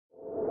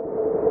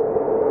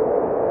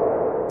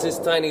This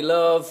is Tiny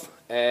Love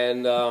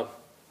and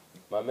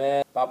my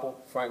man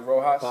Frank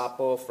Rojas.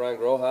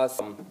 Frank Rojas.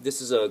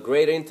 This is a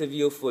great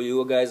interview for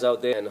you guys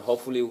out there, and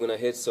hopefully we're gonna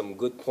hit some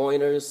good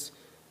pointers,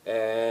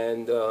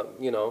 and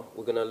you know,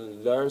 we're gonna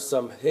learn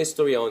some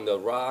history on the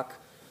rock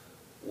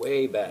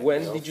way back.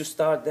 When did you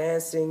start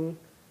dancing?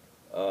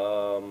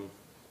 When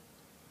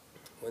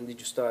did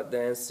you start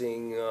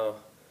dancing?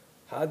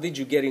 How did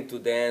you get into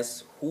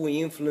dance? Who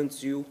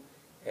influenced you?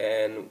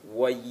 And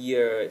what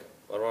year?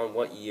 Around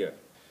what year?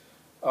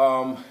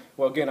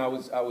 Well, again, I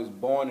was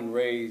born and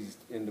raised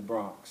in the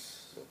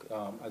Bronx. Okay.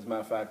 As a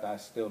matter of fact, I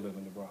still live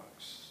in the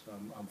Bronx.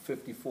 I'm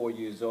 54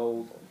 years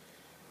old.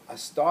 I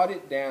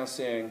started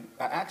dancing.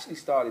 I actually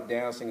started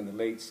dancing in the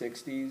late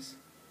 '60s.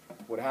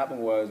 What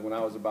happened was when I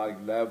was about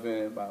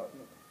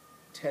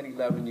 10,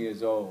 11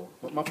 years old.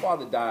 My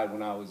father died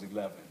when I was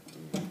 11,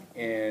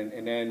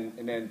 and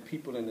then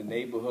people in the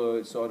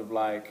neighborhood sort of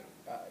like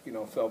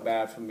felt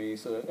bad for me.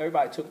 So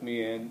everybody took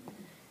me in.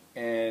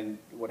 And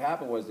what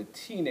happened was the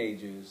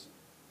teenagers,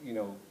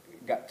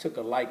 took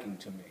a liking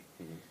to me.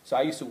 Mm-hmm. So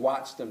I used to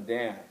watch them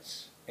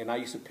dance, and I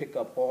used to pick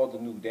up all the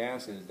new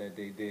dances that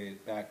they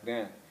did back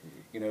then.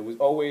 Mm-hmm. It was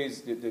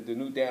always, the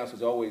new dance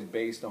was always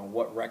based on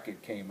what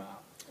record came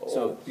out. Oh.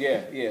 So,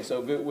 yeah.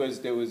 So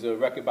if there was a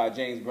record by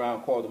James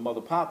Brown called The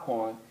Mother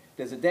Popcorn,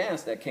 there's a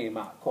dance that came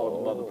out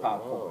called The Mother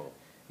Popcorn.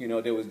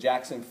 Oh. There was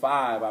Jackson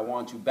 5, I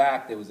Want You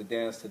Back, there was a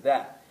dance to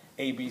that.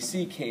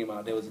 ABC came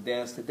out, there was a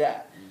dance to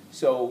that. Mm-hmm.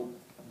 So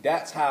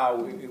that's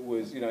how it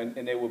was,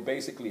 and they were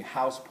basically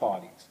house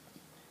parties.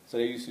 So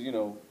they used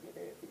to,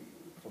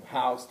 from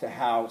house to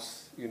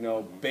house,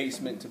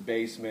 basement to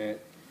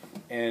basement,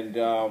 and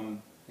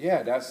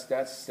yeah,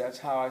 that's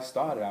how I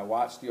started. I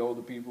watched the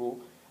older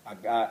people.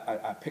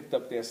 I picked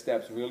up their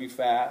steps really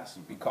fast.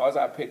 Because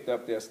I picked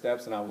up their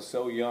steps and I was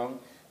so young,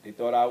 they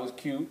thought I was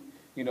cute.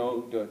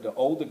 The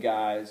older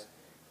guys,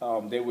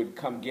 they would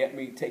come get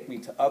me, take me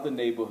to other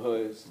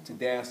neighborhoods to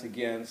dance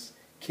against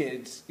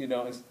kids, you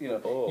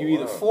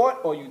either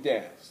fought or you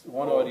danced,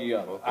 one or the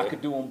other. Okay. I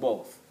could do them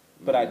both,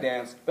 but I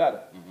danced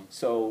better. Mm-hmm.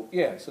 So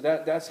yeah, so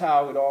that's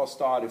how it all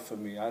started for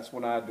me. That's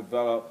when I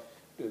developed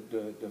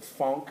the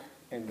funk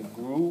and the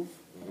groove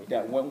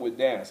that went with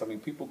dance. I mean,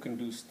 people can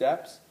do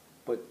steps,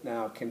 but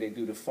now can they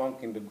do the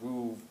funk and the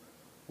groove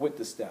with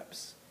the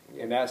steps?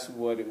 Yeah. And that's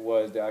what it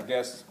was that I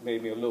guess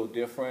made me a little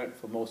different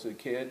for most of the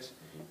kids.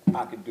 Mm-hmm.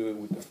 I could do it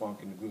with the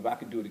funk and the groove. I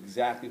could do it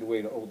exactly the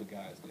way the older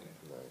guys did it.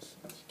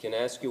 Can I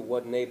ask you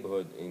what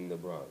neighborhood in the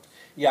Bronx?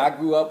 Yeah, I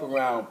grew up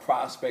around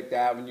Prospect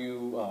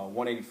Avenue,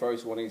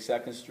 181st,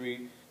 182nd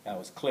Street. That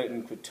was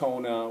Clinton,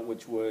 Crotona,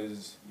 which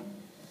was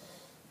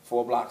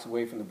 4 blocks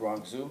away from the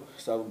Bronx Zoo,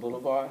 Southern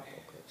Boulevard. Okay.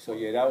 So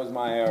yeah, that was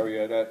my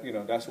area.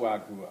 That's where I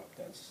grew up.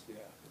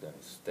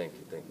 Thank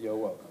you. You're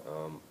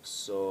welcome.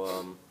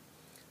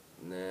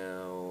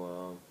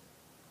 Now,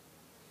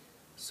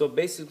 so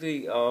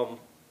basically,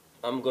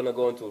 I'm gonna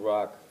go into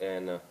rock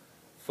and.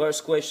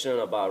 First question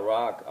about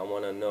rock, I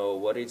want to know,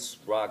 what is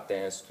rock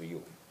dance to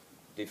you?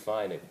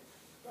 Define it.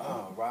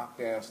 Rock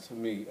dance to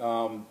me.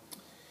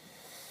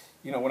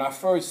 When I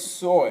first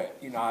saw it,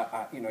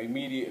 I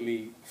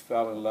immediately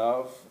fell in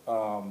love.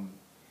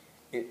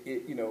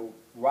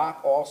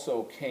 Rock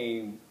also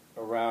came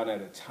around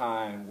at a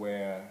time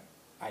where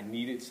I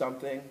needed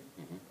something.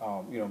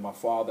 Mm-hmm. My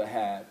father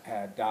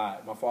had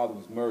died. My father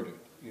was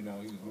murdered. He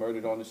was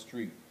murdered on the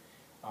street.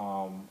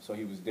 So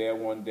he was there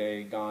one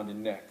day, gone the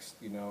next.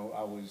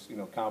 I was,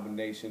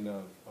 combination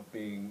of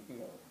being,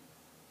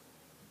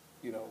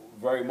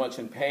 very much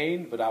in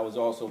pain, but I was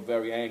also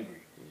very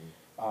angry.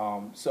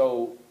 Mm-hmm.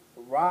 So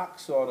rock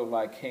sort of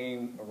like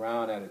came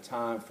around at a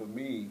time for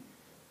me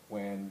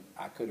when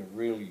I could have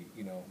really,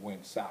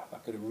 went south. I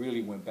could have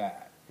really went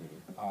bad.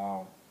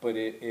 Mm-hmm. But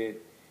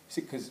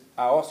because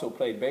I also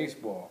played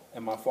baseball,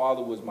 and my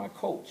father was my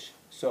coach.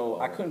 So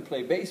I couldn't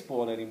play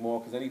baseball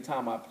anymore because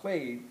anytime I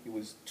played, it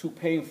was too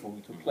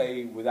painful to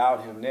play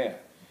without him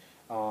there.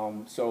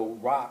 So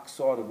rock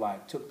sort of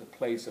like took the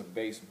place of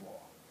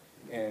baseball.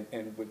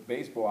 And with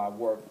baseball, I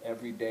worked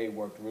every day,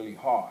 worked really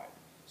hard.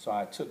 So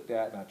I took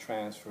that and I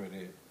transferred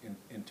it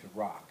into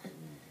rock.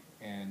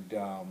 And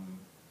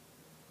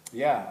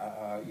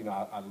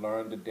I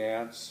learned to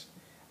dance.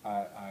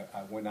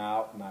 I went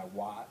out and I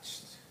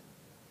watched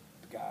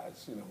the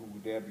guys, who were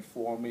there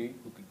before me,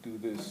 who could do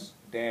this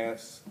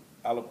dance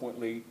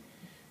eloquently,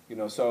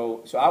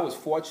 so I was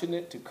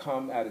fortunate to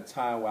come at a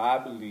time where I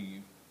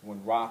believe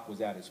when rock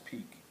was at its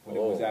peak, when it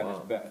was at its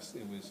best.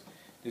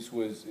 This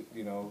was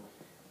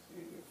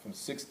from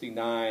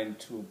 '69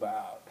 to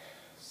about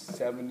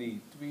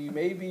 '73,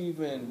 maybe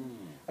even.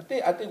 I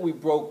think we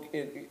broke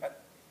it.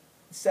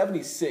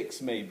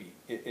 '76 maybe.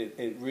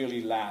 It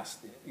really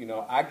lasted.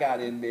 I got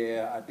in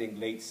there I think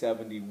late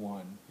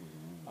 '71.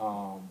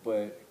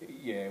 But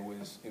yeah, it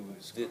was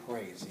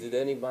crazy. Did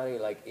anybody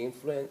like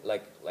influence,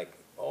 like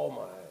oh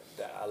my,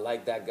 I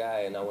like that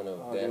guy and I want to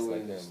dance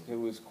like him? There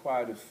was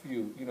quite a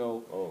few.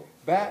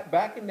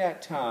 Back in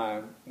that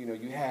time,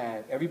 you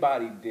had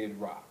everybody did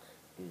rock,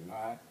 all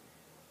right.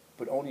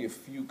 but only a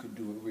few could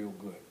do it real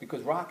good.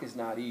 Because rock is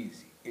not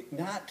easy.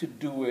 Not to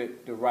do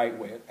it the right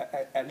way,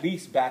 at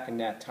least back in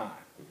that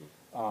time.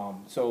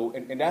 So,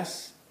 and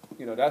that's,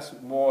 you know, that's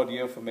more the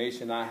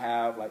information I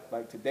have.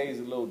 Like today is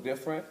a little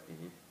different,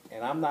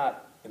 and I'm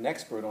not an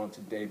expert on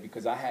today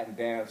because I hadn't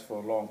danced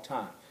for a long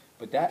time.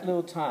 But that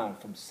little time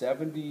from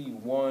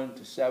 71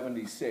 to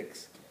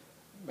 76,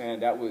 man,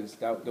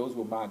 those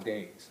were my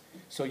days.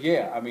 So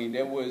yeah, I mean,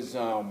 there was,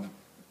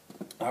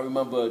 I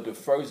remember the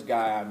first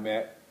guy I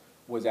met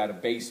was at a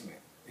basement.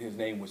 His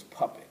name was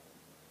Puppet.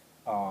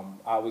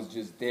 I was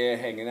just there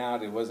hanging out.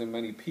 There wasn't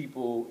many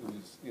people. It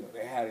was, you know,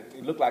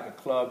 it looked like a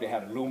club. They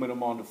had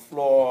aluminum on the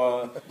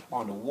floor,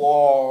 on the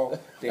wall.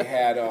 They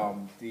had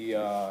you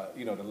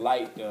know, the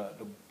light,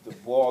 the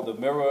wall, the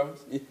mirror.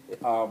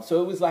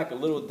 So it was like a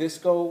little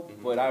disco,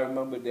 but I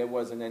remember there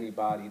wasn't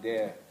anybody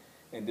there.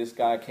 And this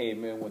guy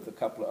came in with a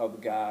couple of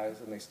other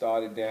guys, and they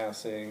started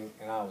dancing,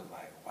 and I was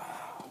like,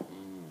 wow,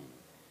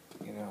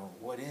 you know,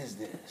 what is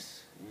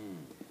this?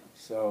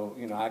 So,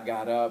 you know, I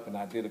got up and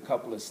I did a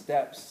couple of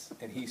steps,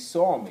 and he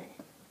saw me,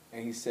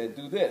 and he said,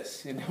 do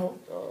this, you know?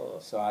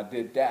 So I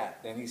did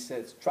that. Then he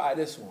said, try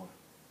this one.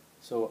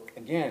 So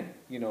again,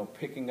 you know,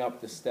 picking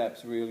up the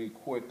steps really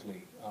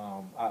quickly.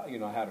 You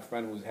know, I had a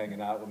friend who was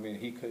hanging out with me, and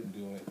he couldn't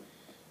do it.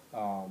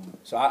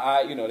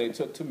 So you know, they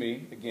took to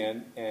me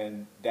again,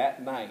 and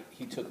that night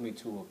he took me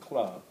to a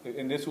club,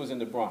 and this was in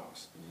the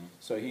Bronx.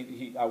 So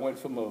I went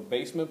from a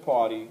basement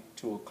party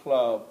to a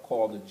club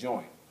called The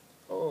Joint.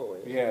 Oh,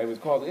 yeah, it was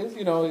called.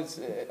 You know, it's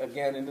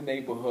again in the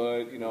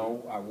neighborhood. You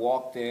know, I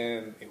walked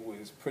in. It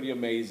was pretty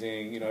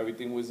amazing. You know,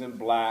 everything was in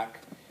black.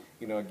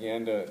 You know,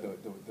 again the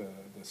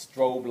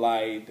strobe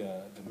light,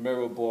 the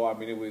mirror ball. I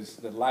mean, it was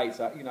the lights.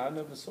 You know, I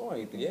never saw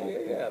anything like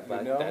that. Yeah.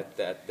 But you know?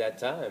 that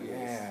time.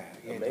 Yeah,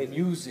 amazing. The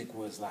music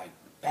was like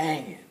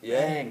banging,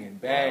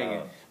 banging.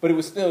 Wow. But it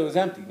was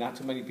empty. Not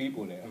too many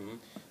people there.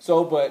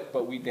 So,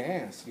 but we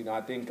danced. You know,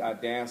 I think I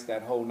danced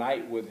that whole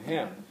night with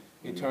him.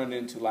 It turned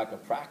into like a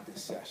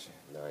practice session.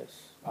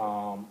 Nice.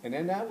 And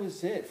then that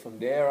was it. From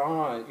there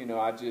on, you know,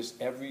 I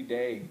just every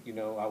day, you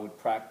know, I would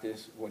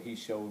practice what he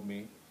showed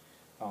me.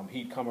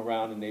 He'd come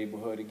around the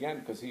neighborhood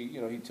again because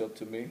you know, he took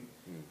to me.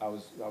 I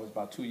was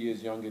about 2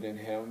 years younger than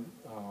him,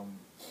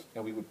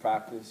 and we would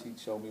practice. He'd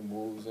show me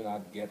moves, and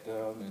I'd get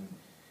them, and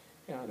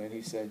you know, then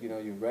he said, you know,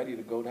 you're ready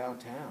to go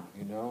downtown,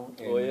 you know.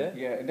 And, oh yeah.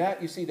 Yeah, and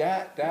that, you see,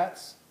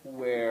 that's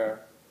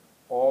where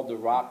all the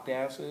rock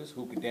dancers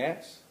who could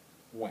dance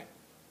went.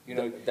 You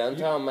know,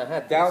 downtown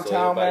Manhattan.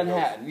 Downtown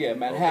Manhattan, yeah,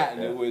 Manhattan.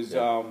 Okay. It was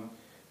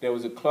there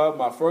was a club.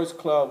 My first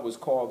club was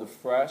called The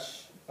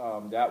Fresh.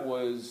 That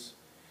was,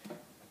 I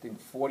think,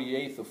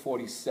 48th or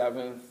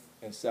 47th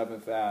and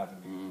 7th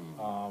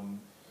Avenue.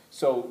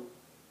 So,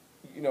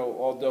 you know,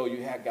 although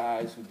you had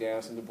guys who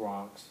danced in the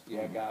Bronx, you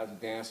had guys who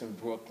danced in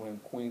Brooklyn,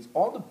 Queens.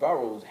 All the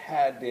boroughs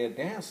had their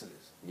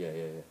dancers. Yeah.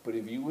 But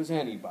if you was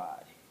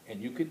anybody and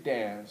you could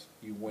dance,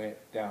 you went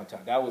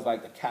downtown. That was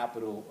like the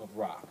capital of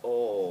rock.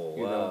 Oh,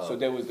 you wow. know, so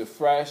there was the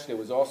Fresh, there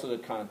was also the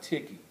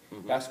Kontiki.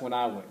 That's when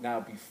I went.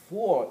 Now,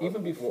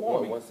 even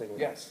before me, one second.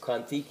 yes,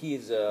 Kontiki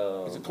is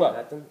it's a club.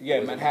 Manhattan? Yeah,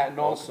 Manhattan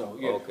also.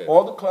 Yeah, okay.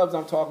 all the clubs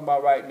I'm talking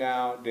about right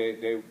now,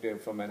 they're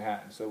from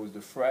Manhattan. So it was the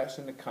Fresh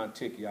and the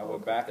Kontiki. I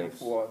went back and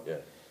forth,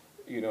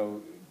 you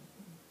know,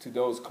 to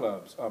those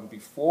clubs.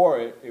 Before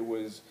it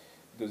was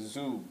the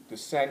Zoo, the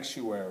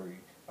Sanctuary,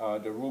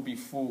 the Ruby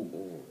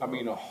Fool. I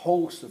mean, a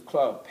host of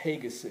clubs,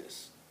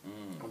 Pegasus.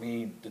 I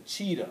mean, the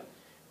Cheetah.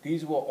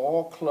 These were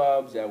all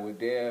clubs that were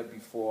there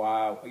before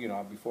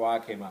I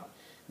came out.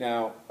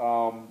 Now,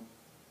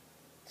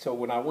 so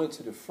when I went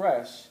to the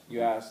Fresh,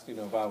 you asked, you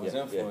know, if I was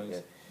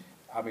influenced.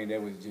 I mean,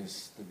 there was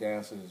just, the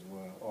dancers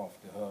were off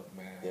the hook,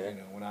 man. You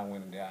know, when I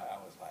went in there,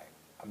 I was like,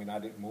 I mean, I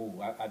didn't move.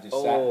 I just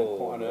sat in the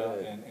corner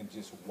and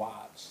just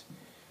watched.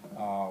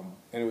 And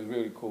it was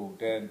really cool.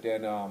 Then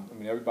I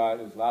mean, everybody,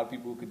 there was a lot of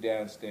people who could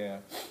dance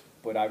there.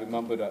 But I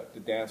remember the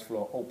dance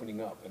floor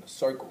opening up in a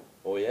circle.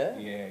 Oh, yeah?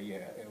 Yeah.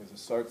 It was a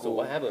circle. So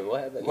what happened?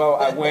 Well,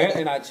 I went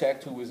and I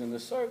checked who was in the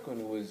circle,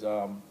 and it was,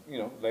 you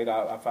know, later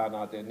I found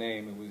out their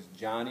name. It was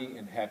Johnny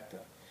and Hector,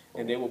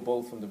 and they were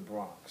both from the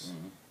Bronx.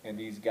 And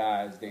these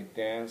guys, they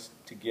danced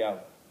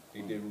together.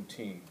 They did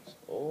routines.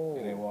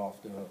 And they were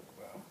off the hook,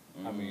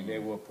 bro. I mean, they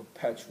were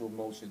perpetual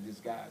motion.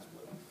 These guys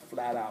were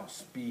flat out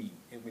speed.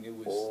 I mean, it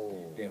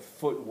was their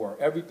footwork.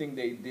 Everything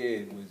they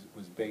did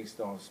was based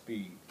on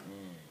speed.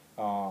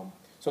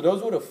 So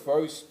those were the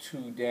first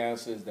two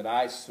dances that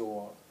I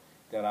saw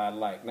that I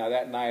liked. Now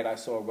that night I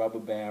saw Rubber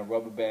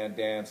Band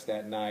danced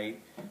that night.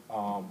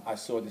 I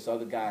saw this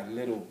other guy,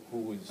 Little, who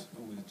was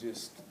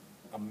just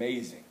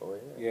amazing. Oh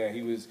yeah.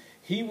 Yeah,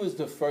 he was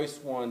the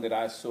first one that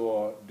I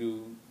saw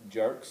do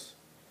jerks.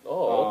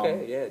 Oh,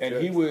 okay, yeah.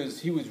 And jerks.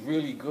 he was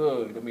really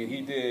good. I mean,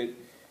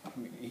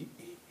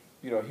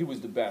 you know, he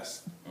was the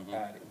best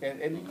at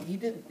it. And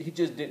he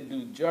just didn't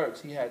do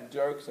jerks. He had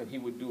jerks, and he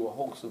would do a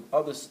host of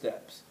other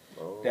steps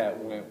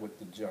that went with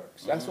the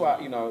jerks. That's why,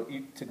 you know,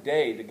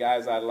 today the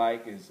guys I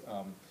like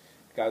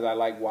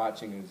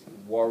watching is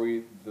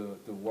Worry the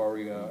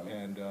Warrior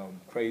and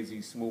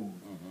Crazy Smooth.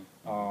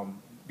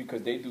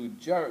 because they do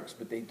jerks,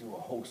 but they do a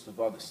host of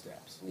other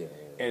steps. Yeah.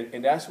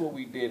 And that's what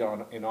we did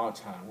in our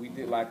time. We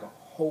did like a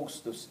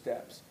host of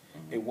steps.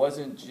 It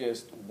wasn't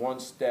just one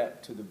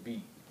step to the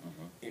beat.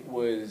 It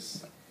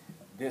was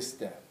this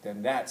step,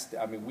 then that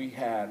step. I mean, we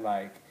had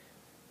like,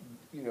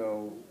 you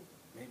know,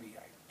 maybe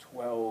like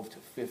 12 to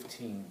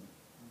 15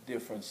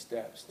 different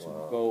steps to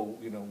go,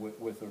 you know,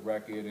 with a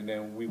record, and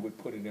then we would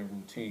put it in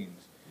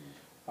routines.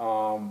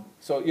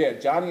 So yeah,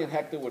 Johnny and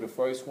Hector were the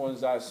first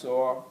ones I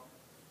saw.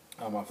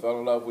 I fell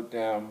in love with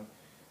them.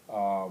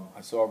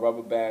 I saw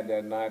Rubber Band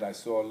that night. I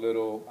saw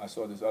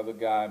this other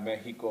guy,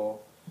 Mexico.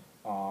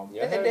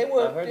 And they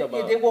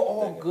were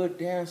all good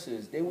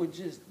dancers. They were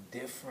just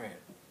different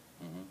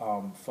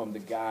from the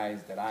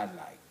guys that I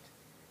liked.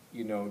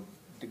 You know,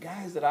 the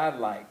guys that I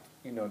liked,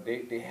 you know,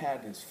 they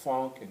had this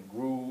funk and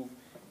groove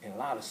and a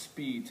lot of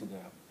speed to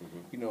them.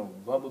 You know,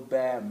 Rubber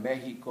Band,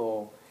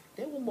 Mexico,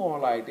 they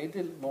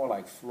did more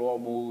like floor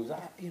moves.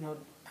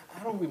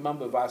 I don't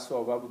remember if I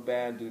saw Rubber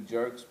Band do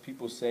jerks.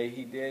 People say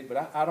he did,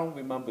 but I don't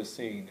remember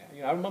seeing that.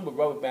 You know, I remember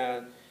Rubber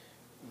Band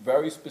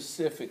very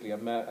specifically. As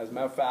a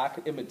matter of fact, I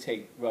could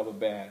imitate Rubber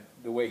Band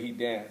the way he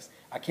danced.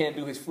 I can't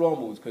do his floor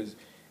moves because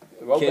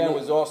Rubber Band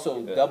was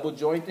also double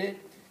jointed,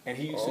 and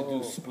he used to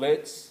do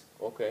splits.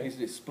 Okay. He used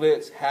to do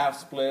splits, half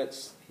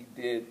splits. He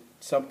did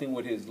something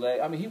with his leg.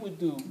 I mean, he would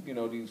do, you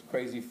know, these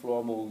crazy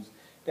floor moves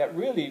that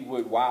really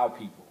would wow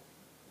people,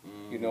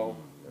 you know.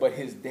 But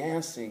his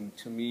dancing,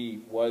 to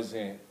me,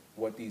 wasn't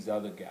what these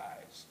other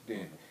guys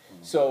did.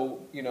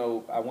 So, you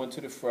know, I went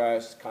to the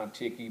Fresh,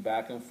 Kontiki,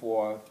 back and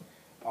forth.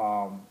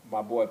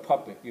 My boy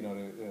Puppet, you know,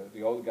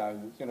 the old guy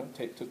who, you know,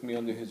 took me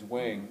under his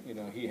wing, you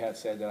know, he had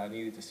said that I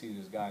needed to see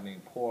this guy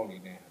named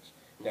Paulie dance,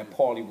 that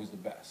Paulie was the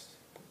best.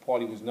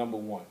 Paulie was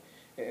 #1.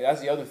 And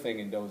that's the other thing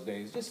in those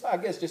days, I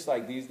guess just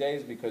like these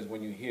days, because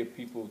when you hear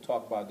people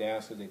talk about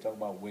dancers, they talk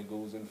about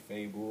Wiggles and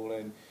Fable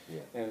and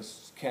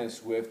Ken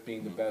Swift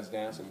being the best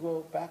dancers.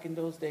 Well, back in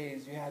those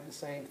days, you had the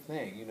same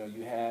thing. You know,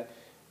 you had,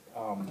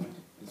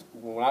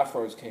 when I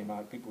first came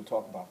out, people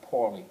talk about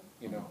Paulie,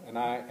 you know, and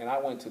I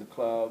went to the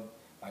club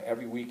like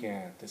every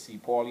weekend to see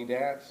Paulie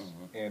dance,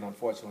 and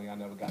unfortunately I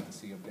never got to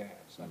see him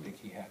dance. I think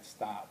he had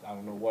stopped. I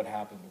don't know what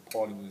happened, but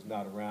Paulie was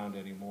not around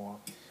anymore.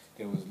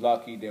 There was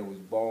Lucky, there was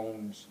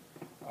Bones.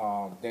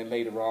 Then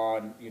later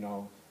on, you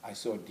know, I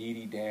saw Dee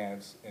Dee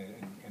dance,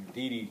 and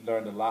Dee Dee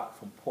learned a lot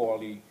from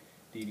Paulie.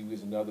 Dee Dee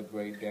was another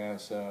great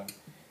dancer.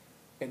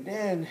 And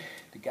then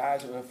the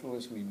guys who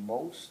influenced me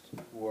most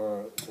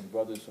were some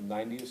brothers from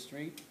 90th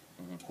Street,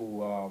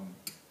 who...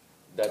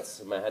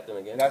 That's Manhattan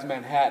again? That's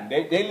Manhattan.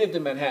 They lived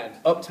in Manhattan,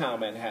 uptown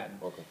Manhattan.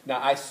 Okay.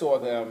 Now, I saw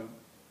them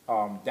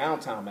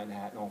downtown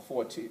Manhattan on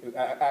 14th.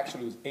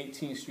 Actually, it was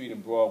 18th Street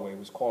and Broadway. It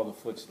was called The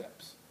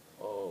Footsteps.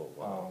 Oh,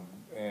 wow.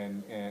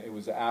 And it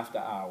was an after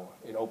hour.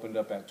 It opened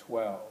up at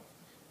 12.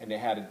 And they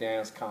had a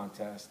dance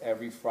contest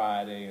every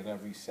Friday and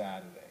every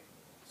Saturday.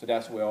 So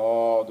that's where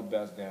all the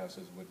best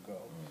dancers would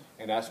go.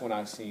 And that's when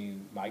I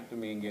seen Mike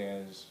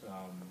Dominguez,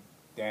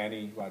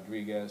 Danny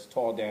Rodriguez,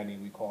 Tall Danny,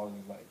 we called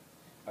him, like,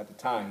 at the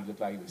time, he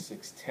looked like he was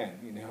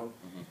 6'10", you know.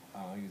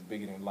 He was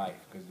bigger than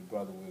life because the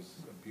brother was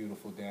a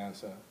beautiful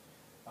dancer.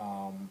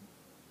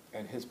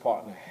 And his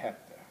partner,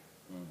 Hector.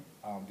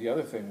 The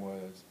other thing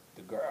was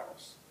the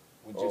girls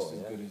were just as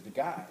good as the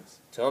guys.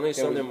 Tell me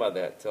something about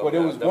that. Well,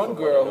 there was one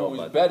girl who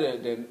was better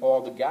than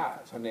all the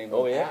guys. Her name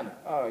was Anna.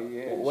 Oh,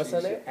 yeah. What's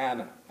her name?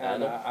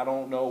 Anna. I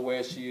don't know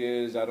where she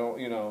is. I don't,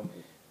 you know,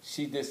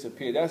 she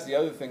disappeared. That's the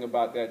other thing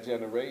about that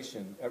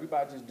generation.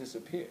 Everybody just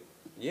disappeared.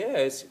 Yeah,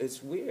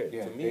 it's weird.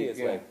 To me, it's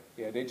like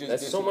they just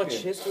there's so much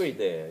history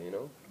there, you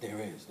know. There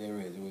is.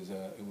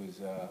 It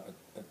was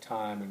a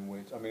time in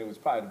which, I mean, it was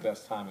probably the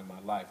best time in my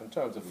life in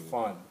terms of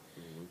fun,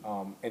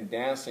 and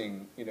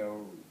dancing. You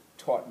know,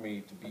 taught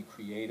me to be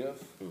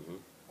creative,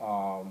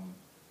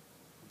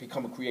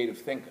 become a creative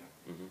thinker.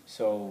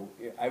 So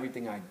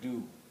everything I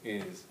do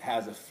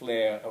has a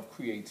flair of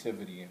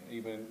creativity, and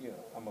even, you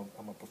know,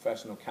 I'm a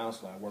professional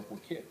counselor. I work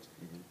with kids,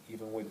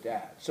 even with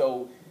that.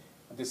 So.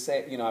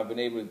 You know, I've been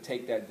able to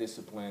take that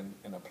discipline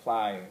and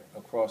apply it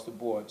across the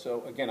board.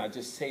 So again, I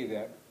just say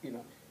that, you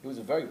know, it was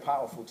a very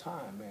powerful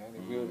time, man.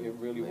 It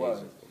really was.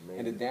 Amazing.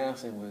 And the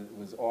dancing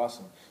was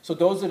awesome. So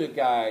those are the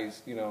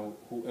guys, you know,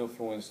 who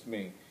influenced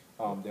me.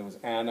 There was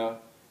Anna,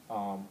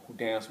 who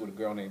danced with a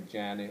girl named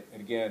Janet.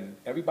 And again,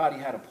 everybody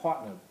had a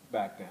partner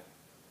back then.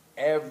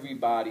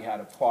 Everybody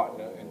had a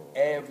partner, and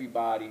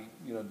everybody,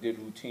 you know, did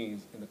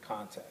routines in the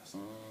contest.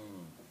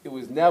 It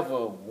was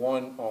never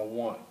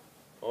one-on-one.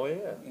 Oh,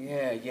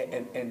 yeah. Yeah.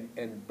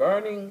 And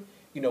burning,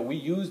 you know, we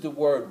used the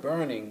word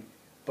burning,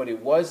 but it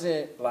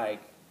wasn't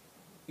like,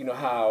 you know,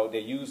 how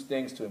they use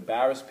things to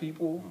embarrass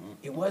people.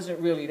 It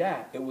wasn't really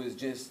that. It was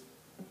just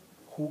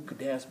who could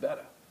dance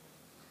better.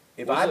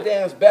 If I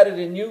danced better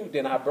than you,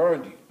 then I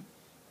burned you.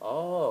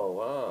 Oh,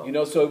 wow. You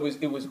know, so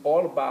it was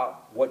all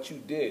about what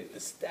you did, the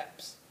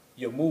steps,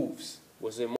 your moves. Was it